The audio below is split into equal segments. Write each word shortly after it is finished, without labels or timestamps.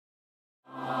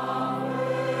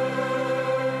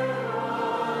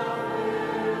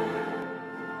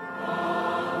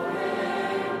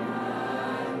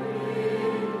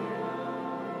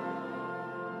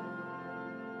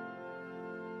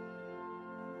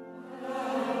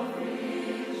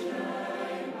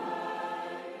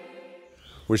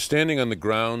We're standing on the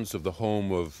grounds of the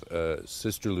home of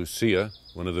Sister Lucia,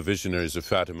 one of the visionaries of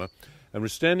Fatima, and we're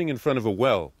standing in front of a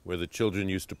well where the children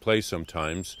used to play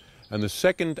sometimes, and the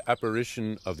second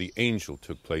apparition of the angel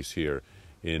took place here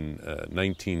in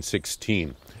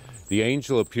 1916. The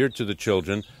angel appeared to the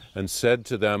children and said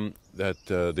to them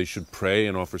that they should pray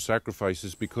and offer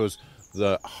sacrifices because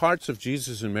the hearts of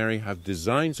Jesus and Mary have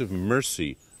designs of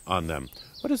mercy on them.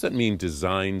 What does that mean,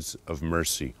 designs of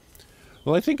mercy?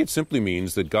 Well, I think it simply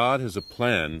means that God has a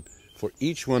plan for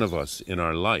each one of us in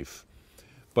our life,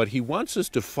 but He wants us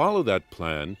to follow that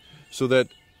plan so that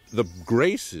the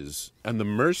graces and the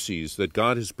mercies that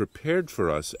God has prepared for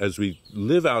us as we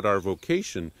live out our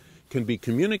vocation can be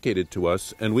communicated to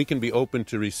us, and we can be open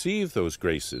to receive those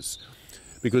graces.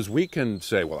 Because we can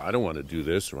say, well, I don't want to do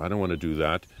this or I don't want to do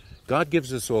that. God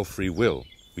gives us all free will.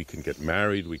 We can get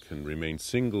married, we can remain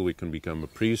single, we can become a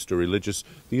priest or religious.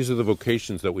 These are the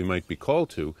vocations that we might be called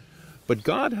to. But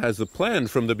God has a plan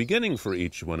from the beginning for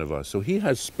each one of us. So He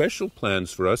has special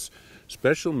plans for us,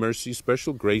 special mercy,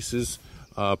 special graces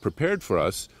prepared for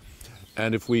us.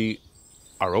 And if we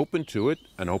are open to it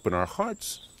and open our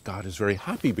hearts, God is very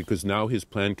happy because now His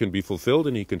plan can be fulfilled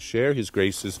and He can share His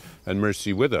graces and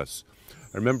mercy with us.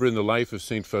 I remember in the life of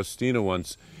St. Fatima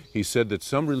once, he said that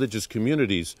some religious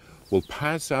communities will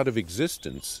pass out of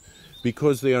existence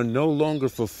because they are no longer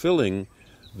fulfilling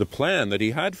the plan that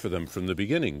He had for them from the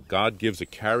beginning. God gives a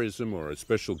charism or a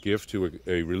special gift to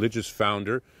a religious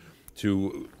founder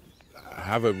to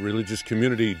have a religious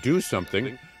community do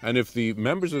something, and if the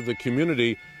members of the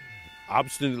community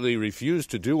obstinately refuse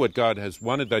to do what God has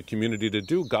wanted that community to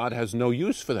do, God has no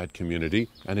use for that community,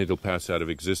 and it'll pass out of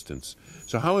existence.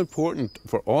 So how important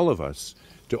for all of us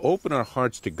to open our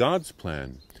hearts to God's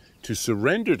plan, to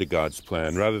surrender to God's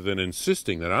plan rather than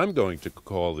insisting that I'm going to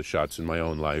call the shots in my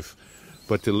own life,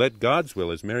 but to let God's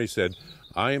will, as Mary said,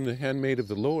 I am the handmaid of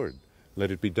the Lord.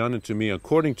 Let it be done unto me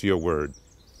according to your word.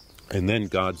 And then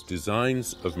God's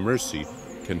designs of mercy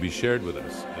can be shared with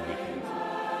us.